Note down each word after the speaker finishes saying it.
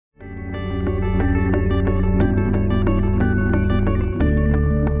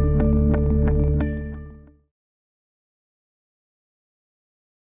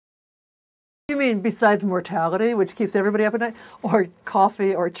mean, besides mortality, which keeps everybody up at night, or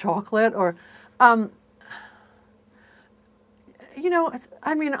coffee or chocolate, or, you know,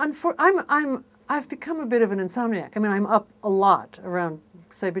 I mean, I've become a bit of an insomniac. I mean, I'm up a lot around,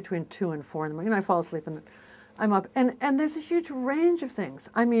 say, between 2 and 4 in the morning. You know, I fall asleep and I'm up. And there's a huge range of things.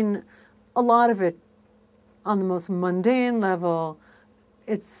 I mean, a lot of it on the most mundane level,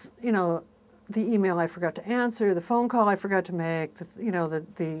 it's, you know, the email I forgot to answer, the phone call I forgot to make, you know,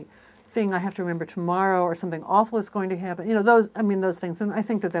 the thing I have to remember tomorrow, or something awful is going to happen. You know, those things. And I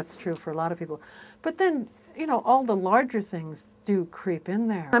think that that's true for a lot of people. But then, you know, all the larger things do creep in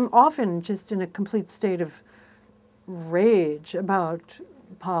there. I'm often just in a complete state of rage about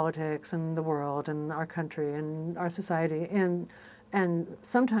politics and the world and our country and our society. And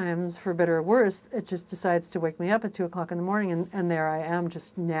sometimes, for better or worse, it just decides to wake me up at 2 o'clock in the morning, and there I am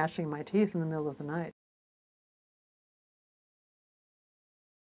just gnashing my teeth in the middle of the night.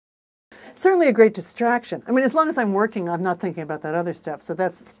 Certainly a great distraction. I mean, as long as I'm working, I'm not thinking about that other stuff. So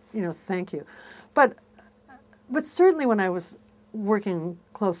that's, you know, thank you. But certainly when I was working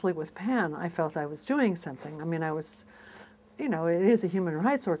closely with PEN, I felt I was doing something. I mean, I was, you know, it is a human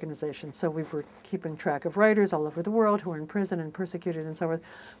rights organization, so we were keeping track of writers all over the world who are in prison and persecuted and so forth.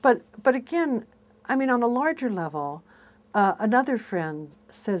 But again, I mean, on a larger level, another friend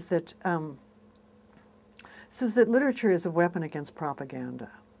says that literature is a weapon against propaganda,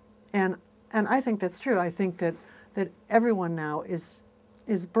 and I think that's true. I think that everyone now is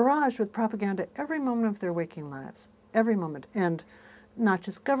barraged with propaganda every moment of their waking lives, every moment, and not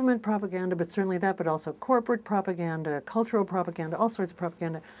just government propaganda, but certainly that, but also corporate propaganda, cultural propaganda, all sorts of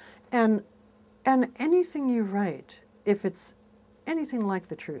propaganda. And anything you write, if it's anything like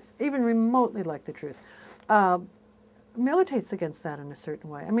the truth, even remotely like the truth, militates against that in a certain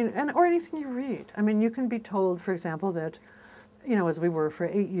way. I mean, or anything you read. I mean, you can be told, for example, that, you know, as we were for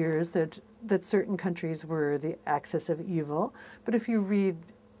 8 years, that certain countries were the axis of evil. But if you read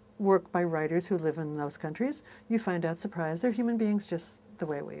work by writers who live in those countries, you find out, surprise, they're human beings just the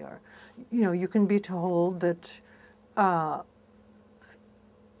way we are. You know, you can be told that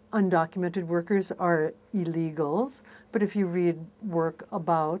undocumented workers are illegals, but if you read work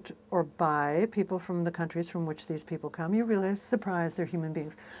about or by people from the countries from which these people come, you realize, surprise, they're human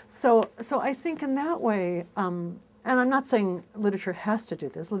beings. So I think in that way, and I'm not saying literature has to do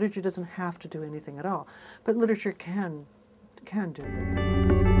this. Literature doesn't have to do anything at all, but literature can do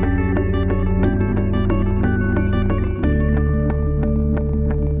this.